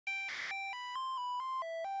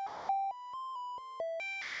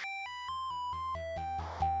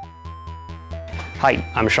Hi,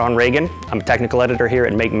 I'm Sean Reagan. I'm a technical editor here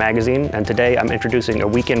at Make Magazine, and today I'm introducing a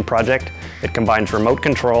weekend project that combines remote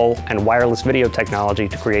control and wireless video technology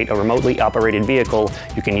to create a remotely operated vehicle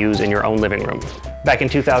you can use in your own living room. Back in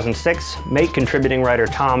 2006, Make contributing writer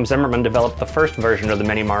Tom Zimmerman developed the first version of the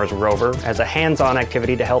Mini Mars Rover as a hands-on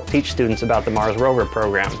activity to help teach students about the Mars Rover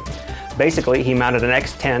program. Basically, he mounted an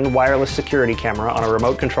X10 wireless security camera on a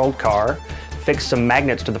remote-controlled car, fixed some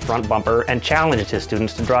magnets to the front bumper, and challenged his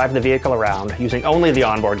students to drive the vehicle around using only the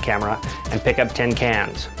onboard camera and pick up tin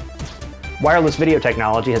cans. Wireless video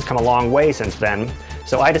technology has come a long way since then,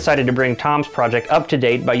 so I decided to bring Tom's project up to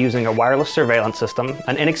date by using a wireless surveillance system,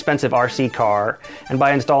 an inexpensive RC car, and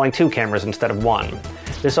by installing 2 cameras instead of 1.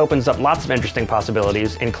 This opens up lots of interesting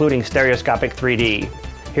possibilities, including stereoscopic 3D.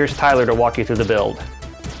 Here's Tyler to walk you through the build.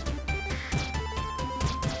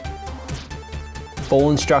 Full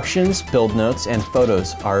instructions, build notes, and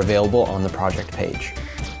photos are available on the project page.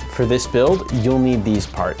 For this build, you'll need these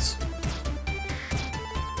parts.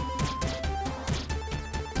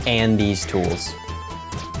 And these tools.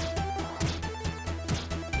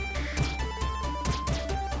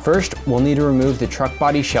 First, we'll need to remove the truck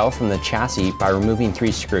body shell from the chassis by removing 3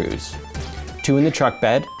 screws. 2 in the truck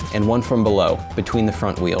bed and 1 from below, between the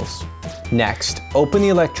front wheels. Next, open the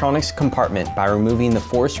electronics compartment by removing the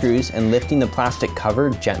 4 screws and lifting the plastic cover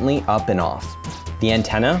gently up and off. The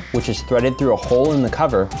antenna, which is threaded through a hole in the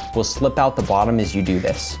cover, will slip out the bottom as you do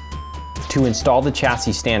this. To install the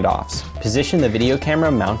chassis standoffs, position the video camera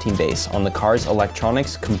mounting base on the car's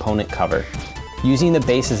electronics component cover. Using the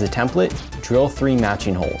base as a template, drill 3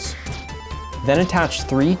 matching holes. Then attach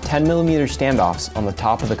 3 10mm standoffs on the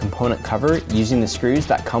top of the component cover using the screws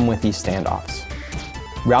that come with these standoffs.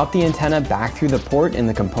 Route the antenna back through the port in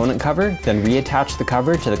the component cover, then reattach the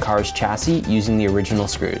cover to the car's chassis using the original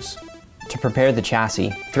screws. To prepare the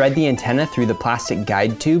chassis, thread the antenna through the plastic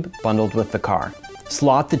guide tube bundled with the car.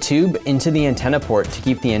 Slot the tube into the antenna port to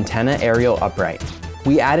keep the antenna aerial upright.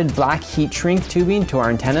 We added black heat shrink tubing to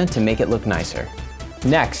our antenna to make it look nicer.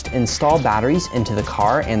 Next, install batteries into the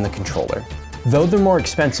car and the controller. Though they're more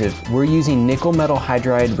expensive, we're using nickel metal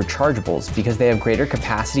hydride rechargeables because they have greater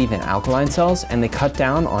capacity than alkaline cells and they cut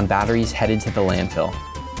down on batteries headed to the landfill.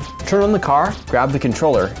 Turn on the car, grab the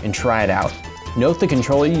controller, and try it out. Note the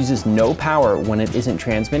controller uses no power when it isn't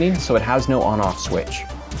transmitting, so it has no on-off switch.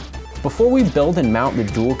 Before we build and mount the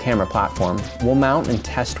dual camera platform, we'll mount and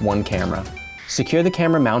test 1 camera. Secure the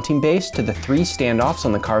camera mounting base to the 3 standoffs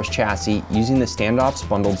on the car's chassis using the standoffs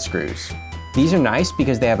bundled screws. These are nice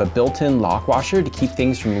because they have a built-in lock washer to keep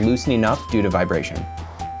things from loosening up due to vibration.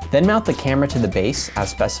 Then mount the camera to the base as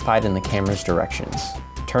specified in the camera's directions.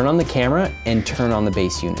 Turn on the camera and turn on the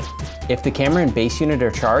base unit. If the camera and base unit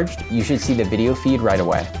are charged, you should see the video feed right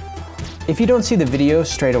away. If you don't see the video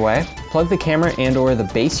straight away, plug the camera and/or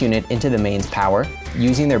the base unit into the mains power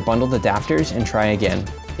using their bundled adapters and try again.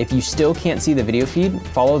 If you still can't see the video feed,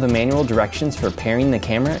 follow the manual directions for pairing the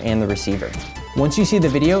camera and the receiver. Once you see the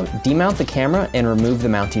video, demount the camera and remove the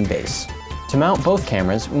mounting base. To mount both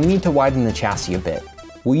cameras, we need to widen the chassis a bit.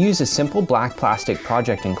 We'll use a simple black plastic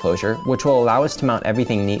project enclosure, which will allow us to mount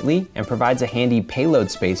everything neatly and provides a handy payload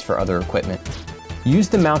space for other equipment. Use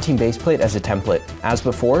the mounting base plate as a template, as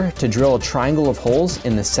before, to drill a triangle of holes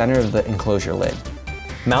in the center of the enclosure lid.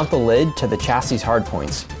 Mount the lid to the chassis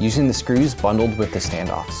hardpoints, using the screws bundled with the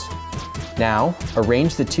standoffs. Now,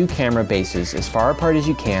 arrange the 2 camera bases as far apart as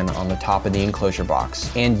you can on the top of the enclosure box,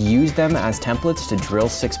 and use them as templates to drill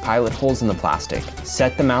 6 pilot holes in the plastic.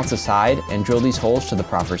 Set the mounts aside and drill these holes to the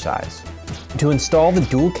proper size. To install the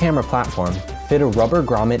dual camera platform, fit a rubber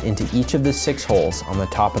grommet into each of the 6 holes on the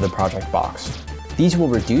top of the project box. These will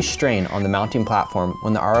reduce strain on the mounting platform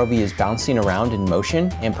when the ROV is bouncing around in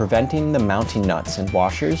motion and preventing the mounting nuts and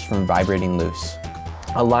washers from vibrating loose.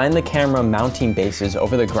 Align the camera mounting bases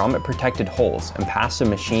over the grommet protected holes and pass a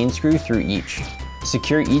machine screw through each.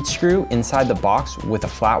 Secure each screw inside the box with a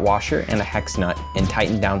flat washer and a hex nut and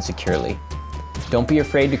tighten down securely. Don't be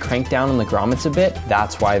afraid to crank down on the grommets a bit,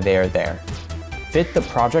 that's why they are there. Fit the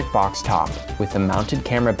project box top with the mounted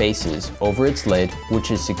camera bases over its lid,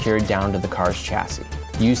 which is secured down to the car's chassis.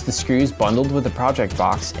 Use the screws bundled with the project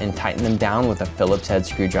box and tighten them down with a Phillips head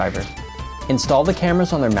screwdriver. Install the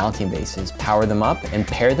cameras on their mounting bases, power them up, and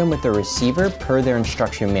pair them with the receiver per their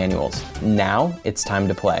instruction manuals. Now, it's time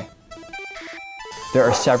to play. There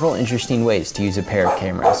are several interesting ways to use a pair of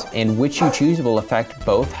cameras, and which you choose will affect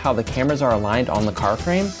both how the cameras are aligned on the car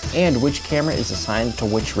frame and which camera is assigned to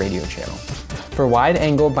which radio channel. For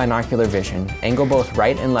wide-angle binocular vision, angle both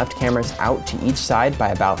right and left cameras out to each side by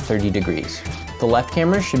about 30 degrees. The left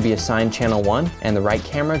camera should be assigned channel 1 and the right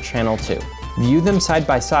camera channel 2. View them side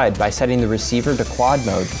by setting the receiver to quad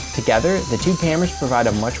mode. Together, the two cameras provide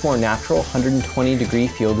a much more natural 120-degree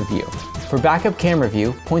field of view. For backup camera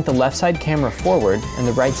view, point the left side camera forward and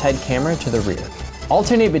the right side camera to the rear.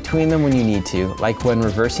 Alternate between them when you need to, like when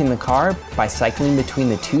reversing the car by cycling between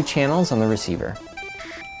the two channels on the receiver.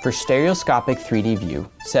 For stereoscopic 3D view,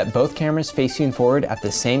 set both cameras facing forward at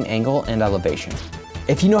the same angle and elevation.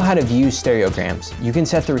 If you know how to view stereograms, you can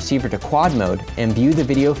set the receiver to quad mode and view the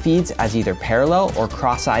video feeds as either parallel or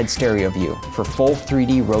cross-eyed stereo view for full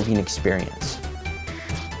 3D roving experience.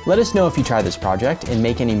 Let us know if you try this project and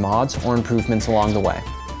make any mods or improvements along the way.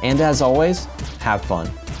 And as always, have fun.